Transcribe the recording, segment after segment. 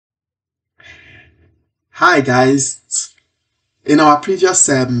Hi guys, in our previous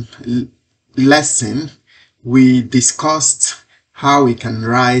lesson we discussed how we can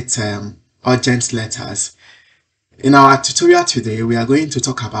write urgent letters. In our tutorial today we are going to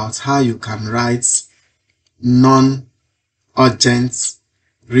talk about how you can write non-urgent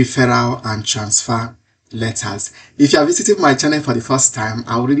referral and transfer letters. If you are visiting my channel for the first time,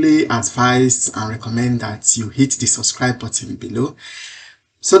 I would really advise and recommend that you hit the subscribe button below,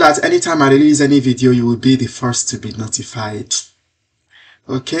 so that anytime I release any video, you will be the first to be notified.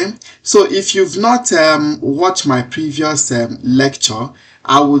 Okay, so if you've not watched my previous lecture,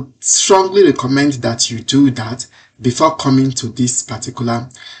 I would strongly recommend that you do that before coming to this particular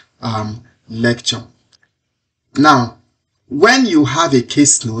lecture. Now, when you have a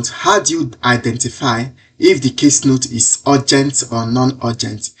case note, how do you identify if the case note is urgent or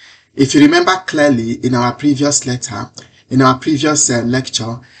non-urgent? If you remember clearly in our previous lecture,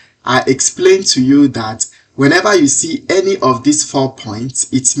 I explained to you that whenever you see any of these 4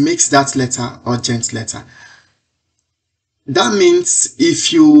 points, it makes that letter urgent letter. That means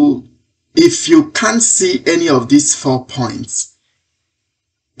if you can't see any of these 4 points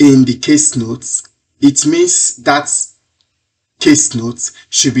in the case notes, it means that case note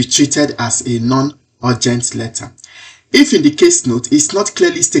should be treated as a non-urgent letter. If in the case note it's not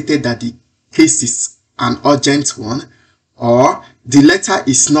clearly stated that the case is an urgent one, or the letter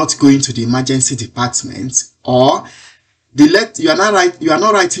is not going to the emergency department, or you are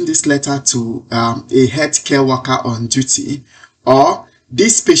not writing this letter to a healthcare worker on duty, or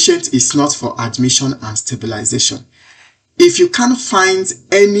this patient is not for admission and stabilization. If you can't find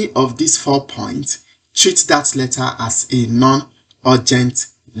any of these 4 points, treat that letter as a non-urgent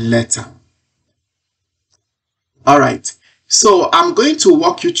letter. All right, so I'm going to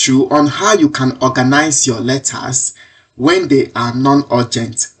walk you through on how you can organize your letters when they are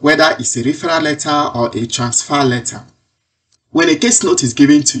non-urgent, whether it's a referral letter or a transfer letter. When a case note is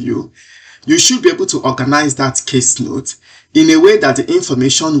given to you, you should be able to organize that case note in a way that the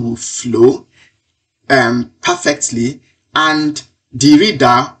information will flow perfectly, and the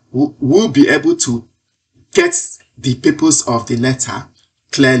reader will be able to get the purpose of the letter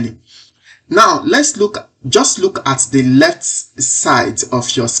clearly. Now, just look at the left side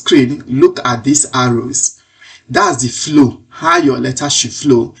of your screen. Look at these arrows. That's the flow, how your letter should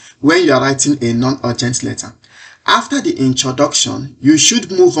flow when you are writing a non-urgent letter. After the introduction, you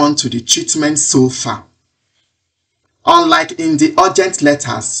should move on to the treatment so far. Unlike in the urgent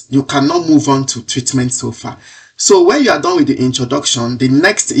letters, you cannot move on to treatment so far. So when you are done with the introduction, the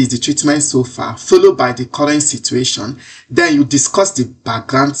next is the treatment so far, followed by the current situation. Then you discuss the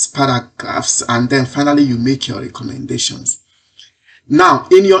background paragraphs, and then finally you make your recommendations. Now,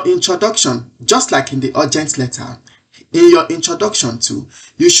 in your introduction, just like in the urgent letter, in your introduction too,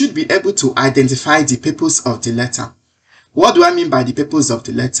 you should be able to identify the purpose of the letter. What do I mean by the purpose of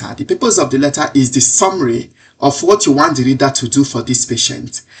the letter? The purpose of the letter is the summary of what you want the reader to do for this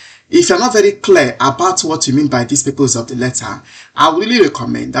patient. If you're not very clear about what you mean by this purpose of the letter, I would really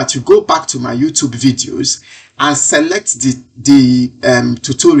recommend that you go back to my YouTube videos and select the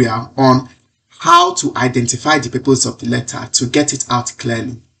tutorial on how to identify the purpose of the letter to get it out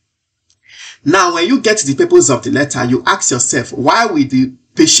clearly. Now, when you get the purpose of the letter, you ask yourself, why will the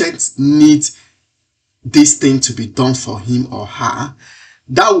patient need this thing to be done for him or her?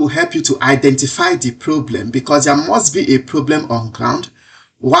 That will help you to identify the problem, because there must be a problem on ground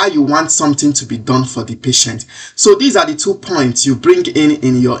why you want something to be done for the patient. So these are the 2 points you bring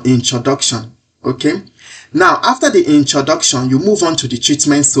in your introduction. Okay. Now, after the introduction, you move on to the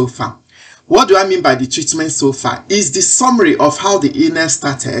treatment so far. What do I mean by the treatment so far? Is the summary of how the illness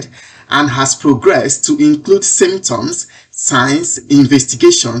started and has progressed to include symptoms, signs,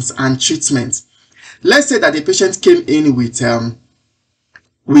 investigations, and treatment. Let's say that the patient came in with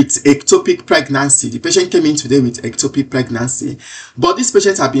ectopic pregnancy. The patient came in today with ectopic pregnancy, but this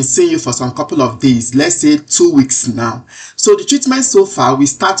patient has been seeing you for some couple of days, let's say 2 weeks now. So the treatment so far, we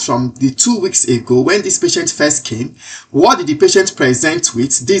start from the 2 weeks ago when this patient first came. What did the patient present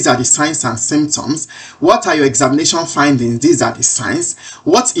with? These are the signs and symptoms. What are your examination findings? These are the signs.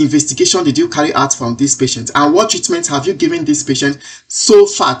 What investigation did you carry out from this patient? And what treatment have you given this patient so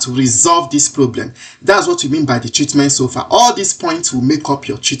far to resolve this problem? That's what we mean by the treatment so far. All these points will make up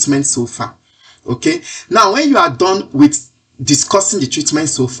your treatment so far. Okay, now when you are done with discussing the treatment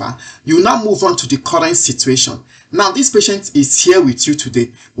so far, you now move on to the current situation. Now this patient is here with you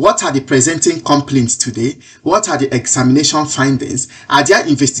today. What are the presenting complaints today? What are the examination findings? Are there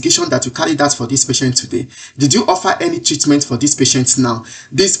investigations that you carried out for this patient today? Did you offer any treatment for this patient now?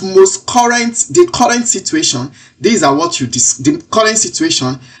 The current situation, these are what you the current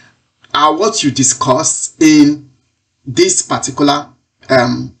situation are what you discuss in this particular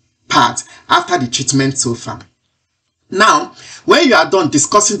part after the treatment so far. Now, when you are done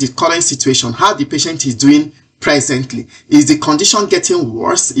discussing the current situation, how the patient is doing presently, is the condition getting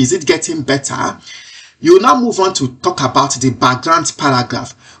worse? Is it getting better? You will now move on to talk about the background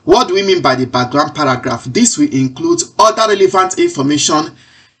paragraph. What do we mean by the background paragraph? This will include other relevant information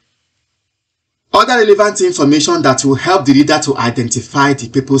that will help the reader to identify the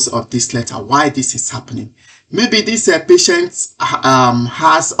purpose of this letter, why this is happening. Maybe this patient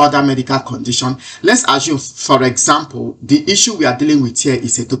has other medical condition. Let's assume, for example, the issue we are dealing with here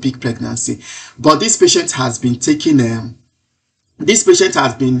is ectopic pregnancy, but this patient has been taking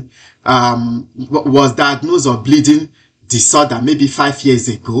was diagnosed of bleeding disorder maybe 5 years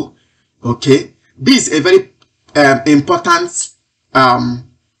ago. Okay, this is a very important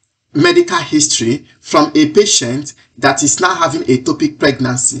medical history from a patient that is now having ectopic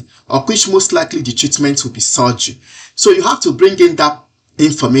pregnancy, of which most likely the treatment will be surgery. So you have to bring in that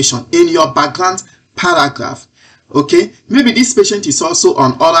information in your background paragraph. Okay, maybe this patient is also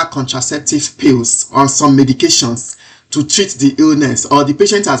on oral contraceptive pills, on some medications to treat the illness, or the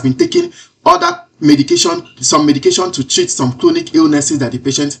patient has been taking other medication, some medication to treat some chronic illnesses that the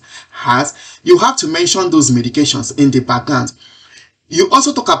patient has. You have to mention those medications in the background. You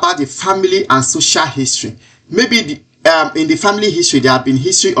also talk about the family and social history. Maybe in the family history, there have been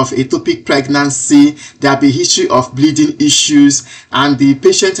history of ectopic pregnancy, there have been history of bleeding issues, and the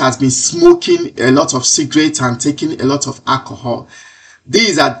patient has been smoking a lot of cigarettes and taking a lot of alcohol.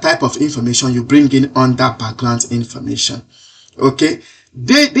 These are the type of information you bring in under background information. Okay,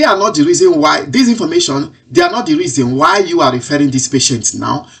 they are not the reason why this information, they are not the reason why you are referring this patient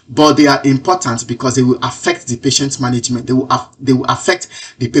now, but they are important because they will affect the patient management. They will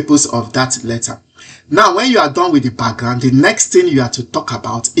affect the purpose of that letter. Now, when you are done with the background, the next thing you have to talk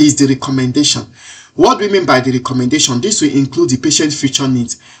about is the recommendation. What do we mean by the recommendation? This will include the patient's future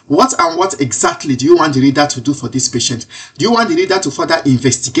needs. What exactly do you want the reader to do for this patient? Do you want the reader to further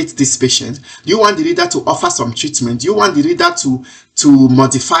investigate this patient? Do you want the reader to offer some treatment? Do you want the reader to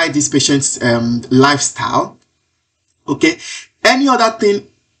modify this patient's lifestyle? Okay. Any other thing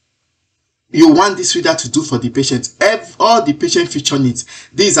you want this reader to do for the patient, all the patient future needs,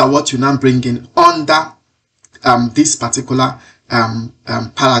 these are what you now bring in under this particular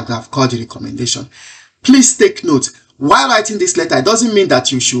paragraph called the recommendation. Please take note, while writing this letter, it doesn't mean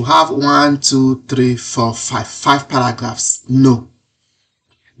that you should have 1, 2, 3, 4, 5 paragraphs. No.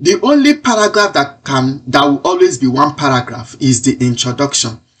 The only paragraph that will always be one paragraph is the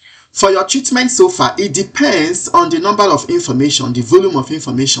introduction. For your treatment so far, it depends on the number of information, the volume of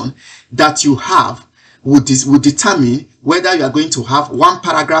information that you have would determine whether you are going to have 1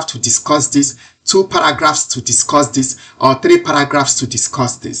 paragraph to discuss this, 2 paragraphs to discuss this, or 3 paragraphs to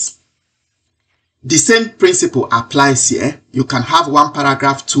discuss this. The same principle applies here. You can have 1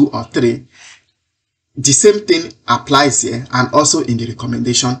 paragraph, 2 or 3. The same thing applies here and also in the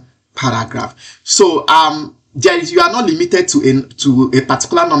recommendation paragraph. So you are not limited to a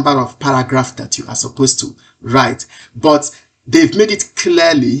particular number of paragraphs that you are supposed to write, but they've made it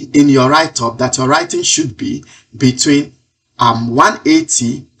clearly in your write-up that your writing should be between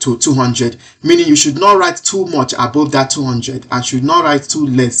 180 to 200, meaning you should not write too much above that 200 and should not write too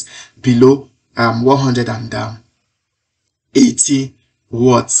less below 180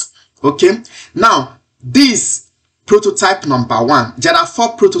 words. Okay, now this prototype number 1, there are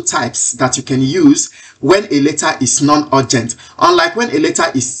 4 prototypes that you can use when a letter is non-urgent. Unlike when a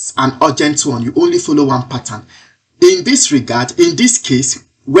letter is an urgent one, you only follow 1 pattern. In this regard, in this case,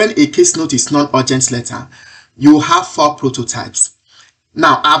 when a case note is non-urgent letter, you have 4 prototypes.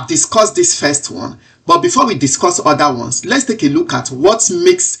 Now, I've discussed this first one, but before we discuss other ones, let's take a look at what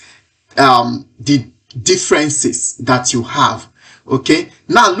makes the differences that you have. Okay,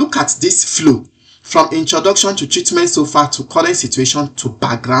 now look at this flow from introduction to treatment so far to current situation to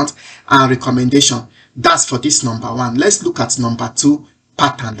background and recommendation. That's for this number 1. Let's look at number 2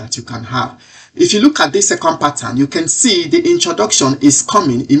 pattern that you can have. If you look at this second pattern, you can see the introduction is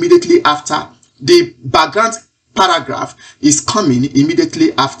coming immediately after the background paragraph is coming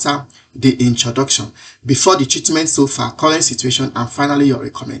immediately after the introduction, before the treatment so far, current situation, and finally your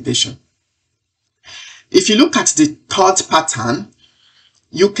recommendation. If you look at the third pattern,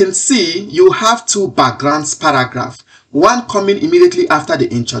 you can see you have 2 backgrounds paragraphs, one coming immediately after the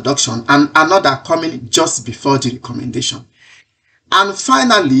introduction and another coming just before the recommendation. And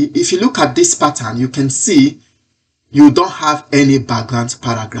finally, if you look at this pattern, you can see you don't have any background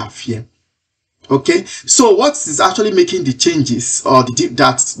paragraph here. Okay, so what is actually making the changes or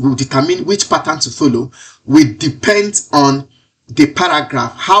that will determine which pattern to follow will depend on the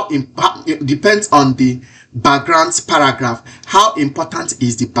paragraph, it depends on the background paragraph. How important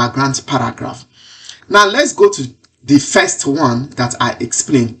is the background paragraph? Now let's go to the first one that I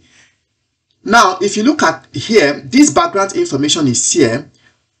explained. Now, if you look at here, this background information is here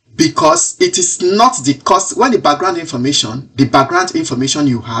because it is not the cost. When the background information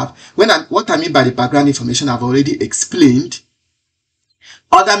you have, what I mean by the background information, I've already explained.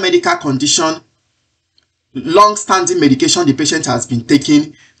 Other medical condition, long-standing medication the patient has been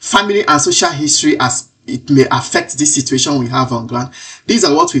taking, family and social history as it may affect this situation we have on ground. These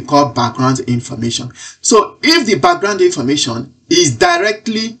are what we call background information. So if the background information is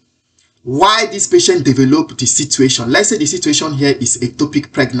directly why this patient developed the situation, let's say the situation here is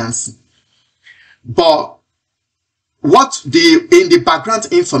ectopic pregnancy, but in the background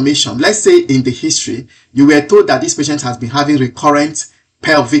information, let's say in the history, you were told that this patient has been having recurrent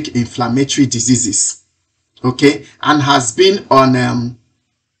pelvic inflammatory diseases, okay, and has been on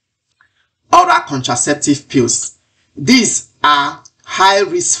oral contraceptive pills. These are high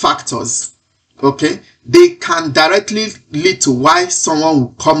risk factors, okay. They can directly lead to why someone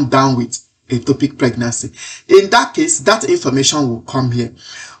will come down with ectopic pregnancy. In that case, that information will come here.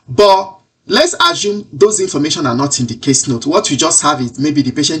 But let's assume those information are not in the case note. What we just have is maybe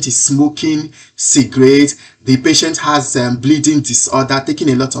the patient is smoking cigarettes, the patient has bleeding disorder,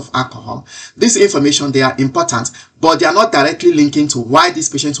 taking a lot of alcohol. This information, they are important, but they are not directly linking to why this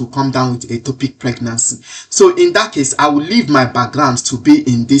patient will come down with ectopic pregnancy. So in that case, I will leave my background to be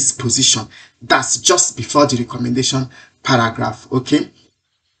in this position. That's just before the recommendation paragraph, okay?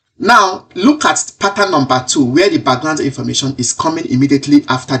 Now, look at pattern number 2, where the background information is coming immediately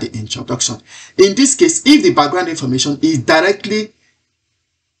after the introduction. In this case, if the background information is directly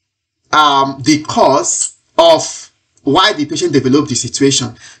the cause of why the patient developed the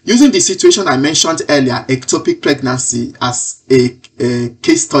situation, using the situation I mentioned earlier, ectopic pregnancy, as a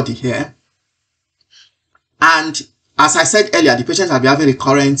case study here, and as I said earlier, the patient have been having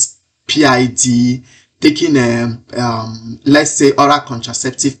recurrent PID, taking let's say oral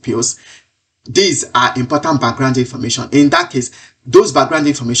contraceptive pills. These are important background information. In that case, those background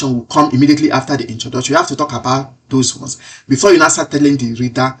information will come immediately after the introduction. You have to talk about those ones before you now start telling the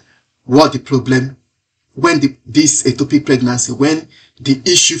reader what the problem, when this ectopic pregnancy, when the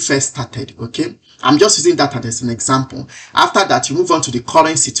issue first started, okay? I'm just using that as an example. After that, you move on to the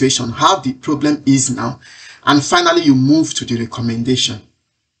current situation, how the problem is now, and finally you move to the recommendation.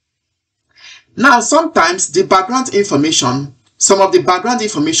 Now, sometimes the background information, some of the background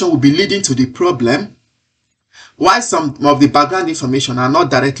information will be leading to the problem, while some of the background information are not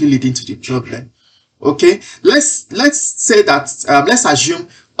directly leading to the problem. Okay, let's say that, let's assume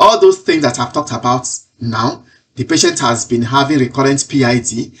all those things that I've talked about now. The patient has been having recurrent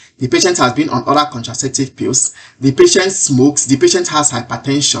PID, the patient has been on oral contraceptive pills, the patient smokes, the patient has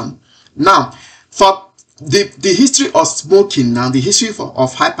hypertension. Now, for the history of smoking now, the history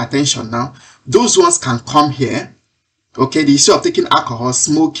of hypertension now, those ones can come here. Okay, the issue of taking alcohol,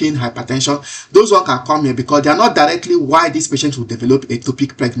 smoking, hypertension, those ones can come here because they are not directly why this patient will develop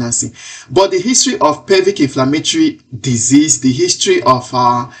ectopic pregnancy. But the history of pelvic inflammatory disease, the history of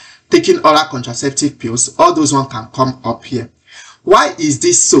taking oral contraceptive pills, all those ones can come up here. Why is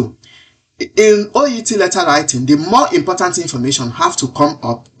this so? In OET letter writing, the more important information have to come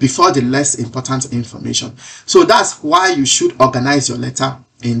up before the less important information. So that's why you should organize your letter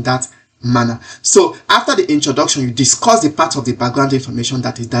in that manner. So after the introduction, you discuss the part of the background information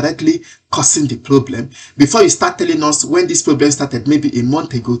that is directly causing the problem before you start telling us when this problem started, maybe a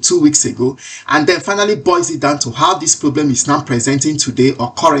month ago, 2 weeks ago, and then finally boils it down to how this problem is now presenting today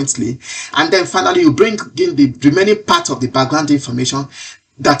or currently, and then finally you bring in the remaining part of the background information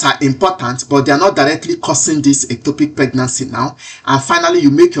that are important, but they are not directly causing this ectopic pregnancy now. And finally, you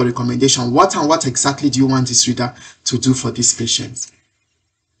make your recommendation. What exactly do you want this reader to do for this patient?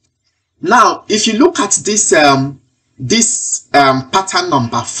 Now, if you look at this, pattern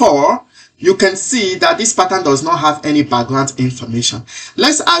number 4, you can see that this pattern does not have any background information.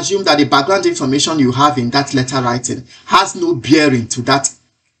 Let's assume that the background information you have in that letter writing has no bearing to that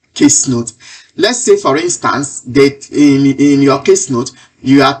case note. Let's say, for instance, that in your case note,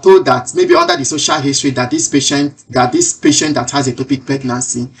 you are told that maybe under the social history that this patient that has ectopic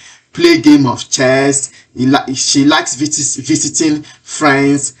pregnancy play game of chess, she likes visiting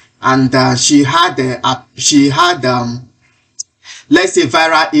friends, and she had let's say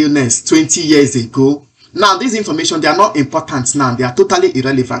viral illness 20 years ago. Now, this information, they are not important now. They are totally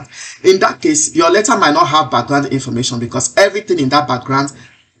irrelevant. In that case, your letter might not have background information because everything in that background,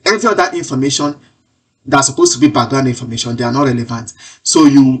 every other information that's supposed to be background information, they are not relevant. So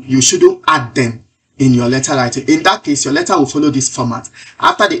you shouldn't add them in your letter writing. In that case, your letter will follow this format.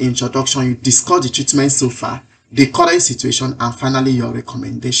 After the introduction, you discuss the treatment so far, the current situation, and finally your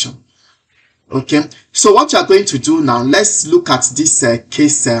recommendation. Okay, so what you are going to do now, let's look at this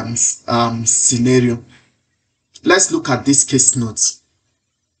case scenario. Let's look at this case notes.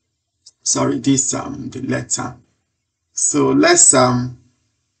 Sorry, this the letter. So let's oh,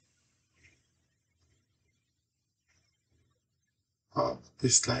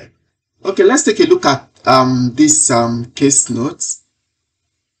 this slide. Okay, let's take a look at this case notes.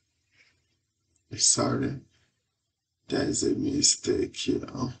 Sorry, there is a mistake here.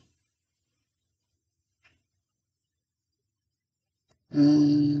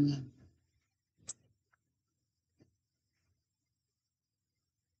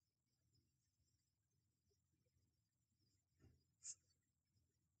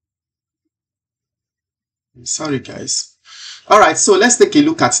 Sorry guys. All right, so let's take a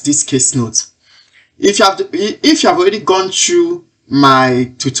look at this case note. If you have already gone through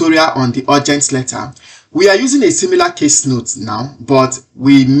my tutorial on the urgent letter, we are using a similar case note now, but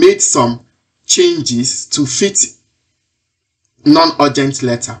we made some changes to fit non-urgent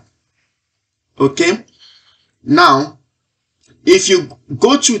letter. Okay, now if you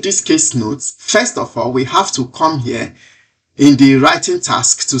go through this case notes, first of all, we have to come here in the writing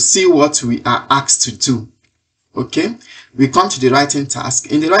task to see what we are asked to do. Okay, we come to the writing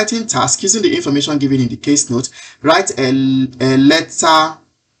task. In the writing task, using the information given in the case note, write a letter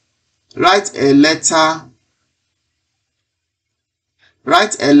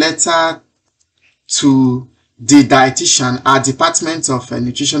to the dietitian at Department of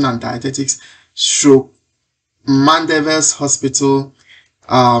Nutrition and Dietetics, Mandeville's Hospital,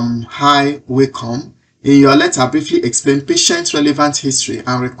 High Wycombe. In your letter, briefly explain patient relevant history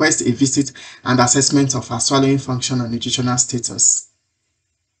and request a visit and assessment of her swallowing function and nutritional status.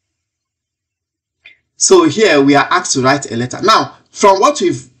 So here we are asked to write a letter. Now, from what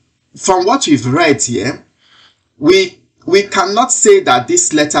we've read here, we cannot say that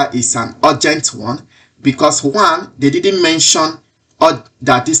this letter is an urgent one, because one, they didn't mention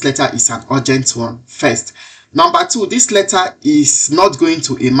that this letter is an urgent one first. Number two, this letter is not going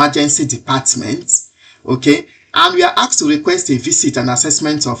to emergency department. Okay, and we are asked to request a visit and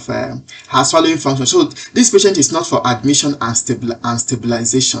assessment of her swallowing function. So this patient is not for admission and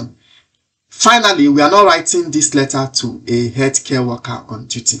stabilization. Finally, we are not writing this letter to a healthcare worker on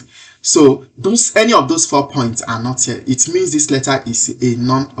duty. So any of those 4 points are not here. It means this letter is a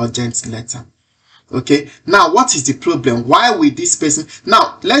non-urgent letter. Okay, now what is the problem? Why will this person?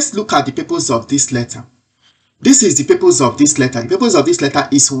 Now let's look at the purpose of this letter. This is the purpose of this letter. The purpose of this letter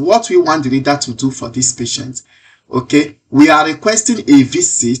is what we want the reader to do for this patient. Okay, we are requesting a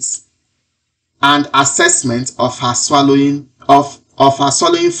visit and assessment of her swallowing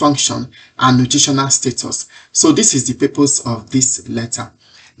function and nutritional status. So this is the purpose of this letter.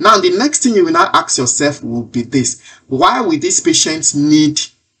 Now the next thing you will now ask yourself will be this: why will this patient need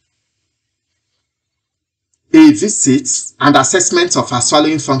a visit and assessment of her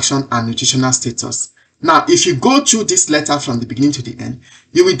swallowing function and nutritional status? Now, if you go through this letter from the beginning to the end,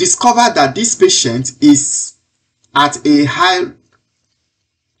 you will discover that this patient is has a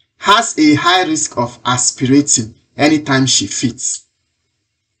high risk of aspirating anytime she feeds.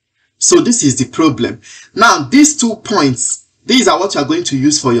 So this is the problem. Now, these 2 points, these are what you are going to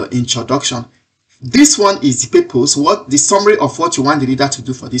use for your introduction. This one is the purpose, the summary of what you want the reader to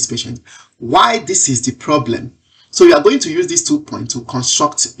do for this patient. Why this is the problem. So you are going to use these 2 points to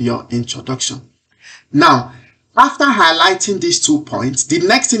construct your introduction. Now, after highlighting these 2 points, the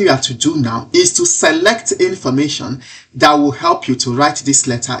next thing you have to do now is to select information that will help you to write this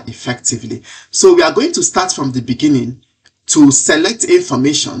letter effectively. So we are going to start from the beginning to select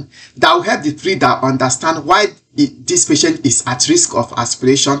information that will help the reader understand why this patient is at risk of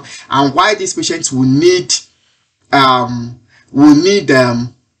aspiration and why this patient will need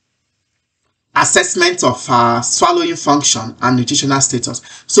assessment of swallowing function and nutritional status.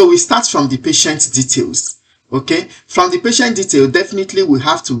 So we start from the patient details. Okay, from the patient detail, definitely we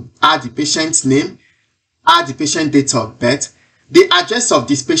have to add the patient's name, add the patient date of birth. The address of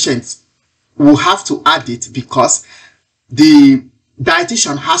this patient, we'll have to add it because the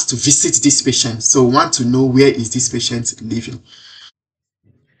dietitian has to visit this patient. So we want to know where is this patient living.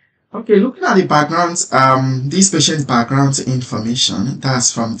 Okay, looking at the backgrounds, this patient's background information, that's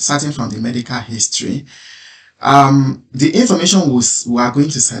starting from the medical history. The information we are going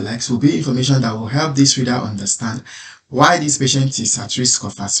to select will be information that will help this reader understand why this patient is at risk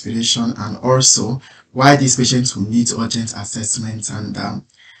of aspiration and also why this patient will need urgent assessment and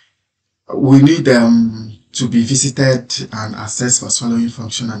we need to be visited and assessed for swallowing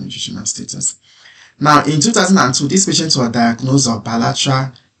function and nutritional status. Now, in 2002, this patient was diagnosed of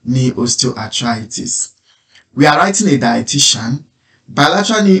bilateral knee osteoarthritis. We are writing a dietitian.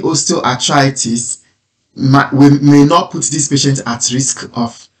 Bilateral knee osteoarthritis we may not put this patient at risk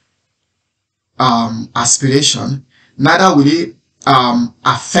of aspiration. Neither will it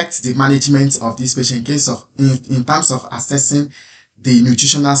affect the management of this patient in case of in terms of assessing the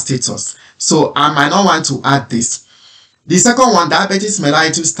nutritional status. So I might not want to add this. The second one, diabetes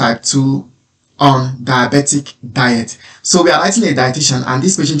mellitus type 2 on diabetic diet. So we are writing a dietitian, and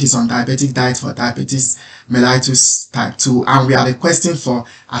this patient is on diabetic diet for diabetes mellitus type 2, and we are requesting for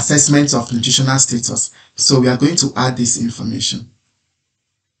assessment of nutritional status. So we are going to add this information.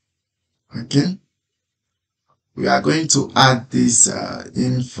 Okay, we are going to add this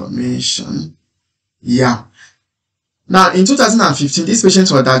information. Yeah. Now, in 2015, this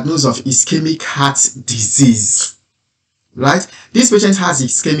patient was diagnosed of ischemic heart disease. Right? This patient has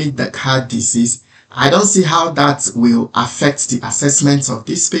ischemic heart disease. I don't see how that will affect the assessment of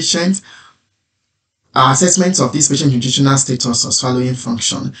this patient, nutritional status or swallowing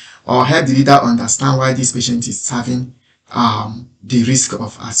function, or help the leader understand why this patient is having the risk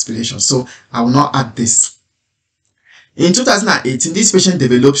of aspiration. So I will not add this. In 2018, this patient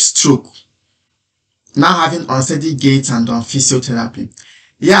developed stroke, now having unsteady gait and on physiotherapy.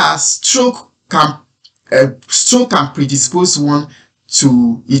 Yeah, stroke can predispose one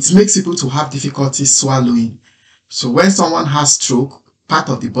to, it makes people to have difficulty swallowing. So when someone has stroke, part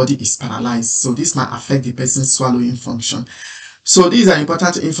of the body is paralyzed. So this might affect the person's swallowing function. So these are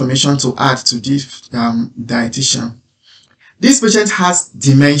important information to add to this dietitian. This patient has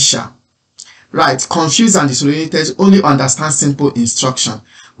dementia. Right, confused and disoriented, only understand simple instruction.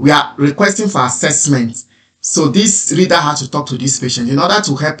 We are requesting for assessment. So this reader has to talk to this patient in order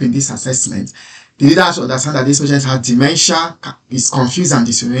to help in this assessment. The leader has to understand that this patient has dementia, is confused and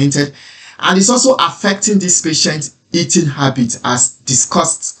disoriented, and it's also affecting this patient's eating habits, as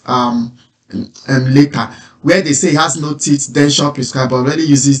discussed later, where they say he has no teeth, denture prescribed, but already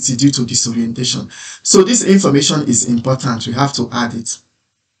uses it due to disorientation. So this information is important. We have to add it.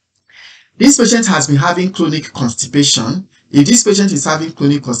 This patient has been having chronic constipation. If this patient is having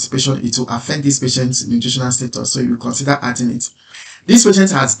chronic constipation, it will affect this patient's nutritional status, so you will consider adding it. This patient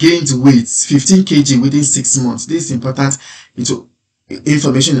has gained weight 15 kg within 6 months. This is important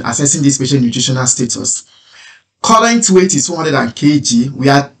information in assessing this patient's nutritional status. Current weight is 100 kg. We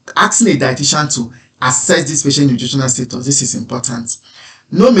are asking a dietitian to assess this patient's nutritional status. This is important.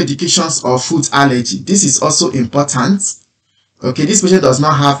 No medications or food allergy. This is also important. Okay, this patient does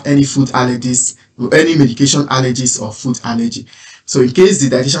not have any food allergies, any medication allergies or food allergy. So in case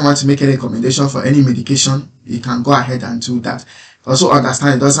the dietitian wants to make any recommendation for any medication, he can go ahead and do that. Also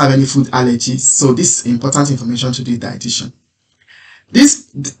understand he doesn't have any food allergies. So this is important information to the dietitian.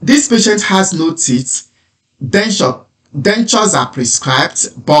 This patient has no teeth. Dentures are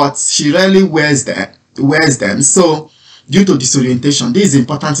prescribed, but she rarely wears them. So due to disorientation, this is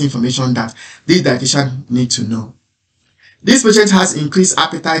important information that the dietitian needs to know. This patient has increased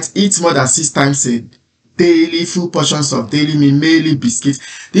appetite, eats more than 6 times a daily, full portions of daily meal, mainly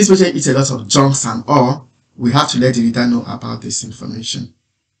biscuits. This patient eats a lot of junks and all. We have to let the reader know about this information.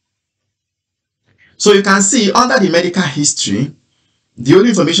 So you can see under the medical history, the only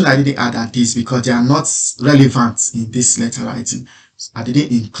information I didn't add are these because they are not relevant in this letter writing. I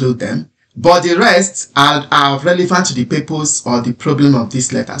didn't include them. But the rest are relevant to the purpose or the problem of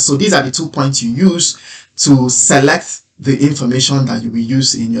this letter. So these are the 2 points you use to select the information that you will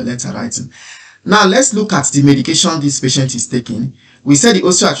use in your letter writing. Now let's look at the medication this patient is taking. We said the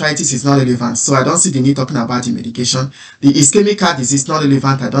osteoarthritis is not relevant, so I don't see the need talking about the medication. The ischemic heart disease is not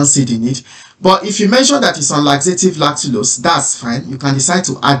relevant, I don't see the need. But if you mention that it's on laxative lactulose, that's fine. You can decide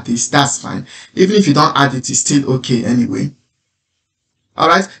to add this, that's fine. Even if you don't add it, it's still okay anyway.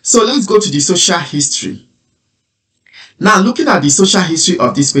 Alright, so let's go to the social history. Now looking at the social history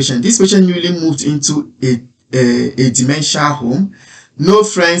of this patient newly moved into a dementia home, no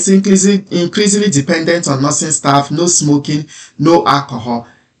friends, increasingly dependent on nursing staff, no smoking, no alcohol.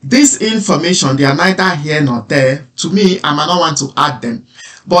 This information, they are neither here nor there. To me, I might not want to add them.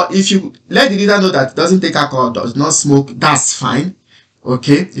 But if you let the reader know that it doesn't take alcohol, does not smoke, that's fine.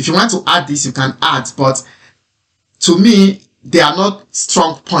 Okay, if you want to add this, you can add. But to me, they are not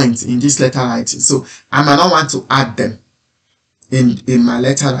strong points in this letter writing. So I might not want to add them in my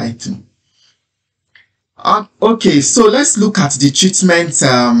letter writing. Okay, so let's look at the treatment,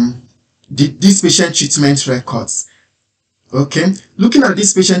 this patient treatment records. Okay, looking at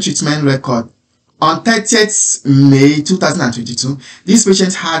this patient treatment record, on 30th May 2022, this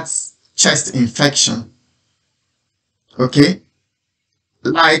patient had chest infection. Okay,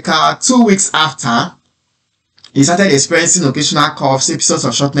 like 2 weeks after, he started experiencing occasional coughs, episodes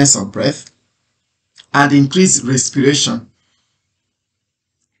of shortness of breath, and increased respiration.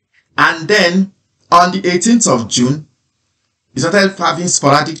 And then on the 18th of June, he started having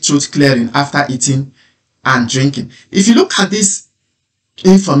sporadic throat clearing after eating and drinking. If you look at this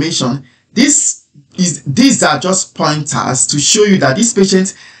information, these are just pointers to show you that this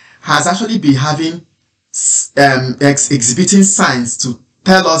patient has actually been having exhibiting signs to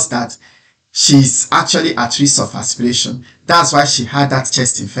tell us that she's actually at risk of aspiration. That's why she had that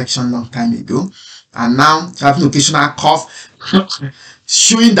chest infection long time ago, and now having occasional cough,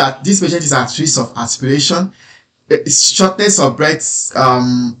 showing that this patient is at risk of aspiration, shortness of breath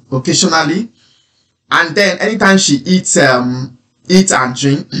occasionally, and then anytime she eats and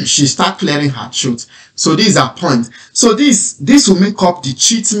drink, she start clearing her throat. So these are points. So this will make up the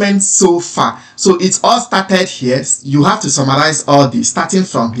treatment so far. So it all started here. You have to summarize all this starting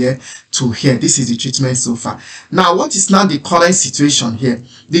from here to here. This is the treatment so far. Now, what is now the current situation here?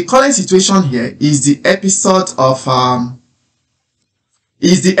 The current situation here is the episode of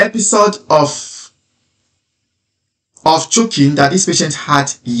choking that this patient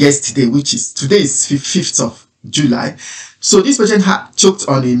had yesterday, which is today is 5th of July. So this patient had choked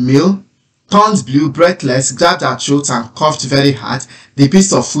on a meal, turned blue, breathless, grabbed her throat and coughed very hard. The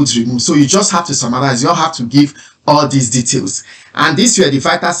piece of food removed. So you just have to summarize. You don't have to give all these details. And these were the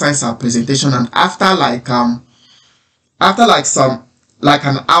vital signs of presentation. And after like an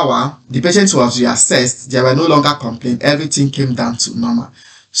hour, the patient was reassessed. There were no longer complaints. Everything came down to normal.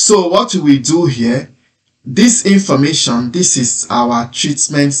 So what we do here? This information, this is our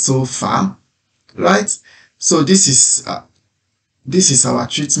treatment so far, right? So this is our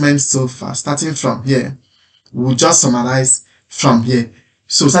treatment so far. Starting from here, we'll just summarize from here.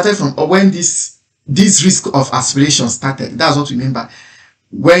 So started from when this risk of aspiration started. That's what we mean by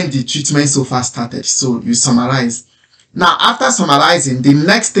when the treatment so far started. So you summarize. Now, after summarizing, the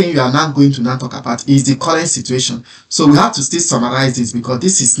next thing you are now going to now talk about is the current situation. So we have to still summarize this because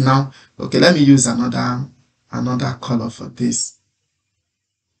this is now, okay, let me use another color for this.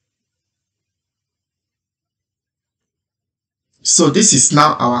 So this is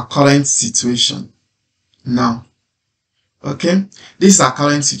now our current situation. Now, okay, this is our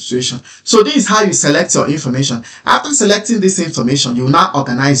current situation. So this is how you select your information. After selecting this information, you will now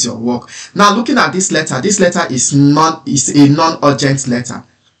organize your work. Now, looking at this letter is a non-urgent letter.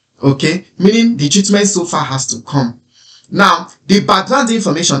 Okay, meaning the treatment so far has to come. Now, the background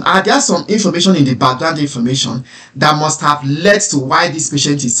information, are there some information in the background information that must have led to why this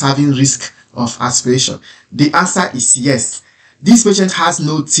patient is having risk of aspiration? The answer is yes. This patient has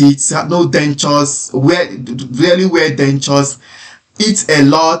no teeth, no dentures, rarely wear dentures, eats a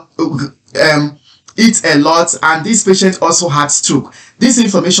lot, and this patient also had stroke. This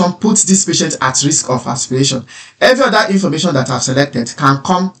information puts this patient at risk of aspiration. Every other information that I've selected can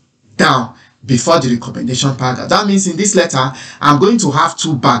come down before the recommendation paragraph. That means in this letter, I'm going to have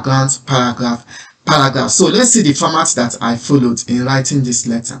two background paragraphs. So let's see the format that I followed in writing this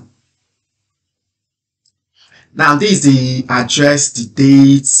letter. Now, this is the address, the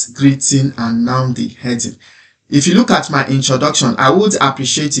dates, greeting, and now the heading. If you look at my introduction, I would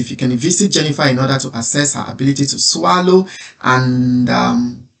appreciate if you can visit Jennifer in order to assess her ability to swallow and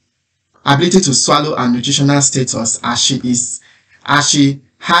nutritional status as she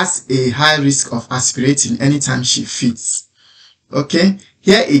has a high risk of aspirating anytime she feeds. Okay,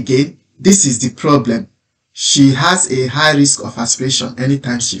 here again, this is the problem. She has a high risk of aspiration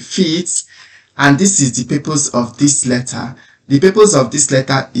anytime she feeds. And this is the purpose of this letter. The purpose of this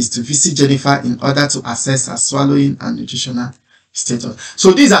letter is to visit Jennifer in order to assess her swallowing and nutritional status.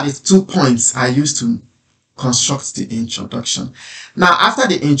 So these are the 2 points I used to construct the introduction. Now, after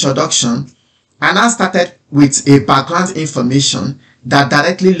the introduction, I now started with a background information that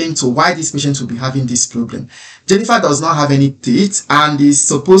directly linked to why this patient will be having this problem. Jennifer does not have any teeth and is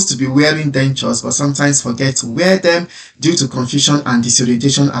supposed to be wearing dentures, but sometimes forget to wear them due to confusion and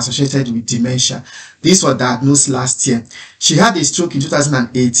disorientation associated with dementia. This was diagnosed last year. She had a stroke in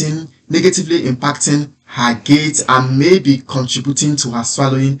 2018, negatively impacting her gait and may be contributing to her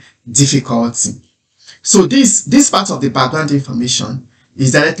swallowing difficulty. So this part of the background information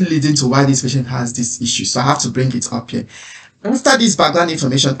is directly leading to why this patient has this issue. So I have to bring it up here. After this background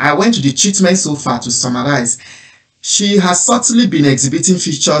information, I went to the treatment so far to summarize. She has subtly been exhibiting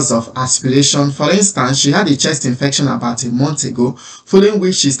features of aspiration. For instance, she had a chest infection about a month ago, following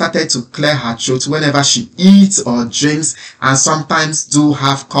which she started to clear her throat whenever she eats or drinks, and sometimes do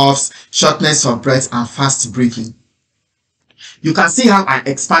have coughs, shortness of breath, and fast breathing. You can see how I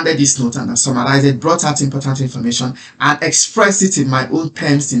expanded this note and I summarized it, brought out important information, and expressed it in my own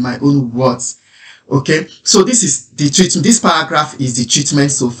terms, in my own words. Okay, so this is the treatment. This paragraph is the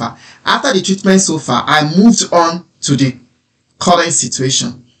treatment so far. After the treatment so far, I moved on to the current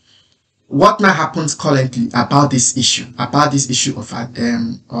situation. What now happens currently about this issue of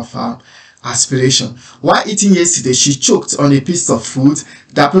aspiration? While eating yesterday, she choked on a piece of food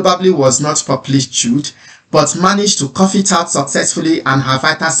that probably was not properly chewed, but managed to cough it out successfully, and her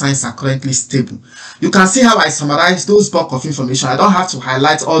vital signs are currently stable. You can see how I summarize those bulk of information. I don't have to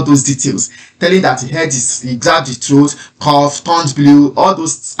highlight all those details, telling that he grabbed the throat, cough, turned blue. All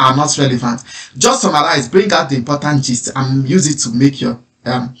those are not relevant. Just summarize, bring out the important gist, and use it to make your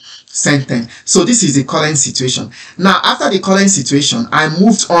sentence. So this is the current situation. Now, after the current situation, I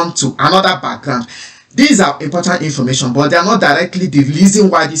moved on to another background. These are important information, but they are not directly the reason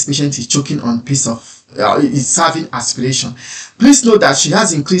why this patient is choking on piece of is having aspiration. Please note that she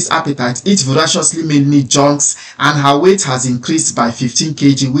has increased appetite, eats voraciously, mainly junks, and her weight has increased by 15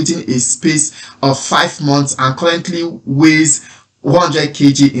 kg within a space of 5 months, and currently weighs 100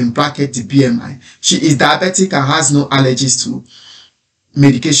 kg in bracket the BMI. She is diabetic and has no allergies to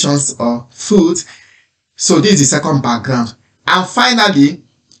medications or food. So this is the second background. And finally,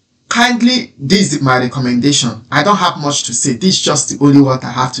 kindly, this is my recommendation. I don't have much to say. This is just the only what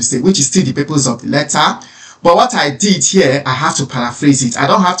I have to say, which is still the purpose of the letter. But what I did here, I have to paraphrase it. I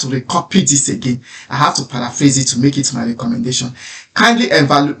don't have to recopy this again. I have to paraphrase it to make it my recommendation. Kindly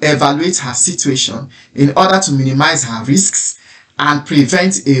evaluate her situation in order to minimize her risks and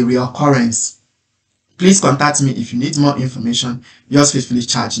prevent a reoccurrence. Please contact me if you need more information. Yours faithfully,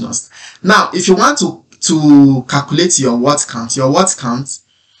 Charge Nurse. Now, if you want to calculate your word count,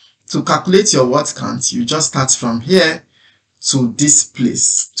 to calculate your word count, you just start from here to this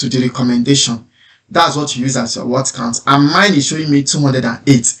place, to the recommendation. That's what you use as your word count. And mine is showing me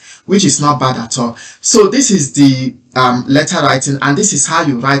 208, which is not bad at all. So this is the letter writing, and this is how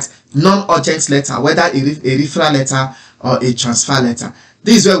you write non-urgent letter, whether a referral letter or a transfer letter.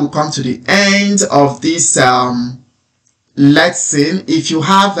 This is where we come to the end of this lesson. If you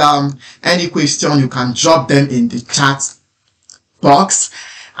have any question, you can drop them in the chat box.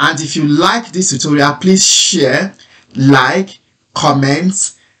 And if you like this tutorial, please share, like,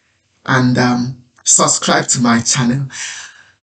 comment, and subscribe to my channel.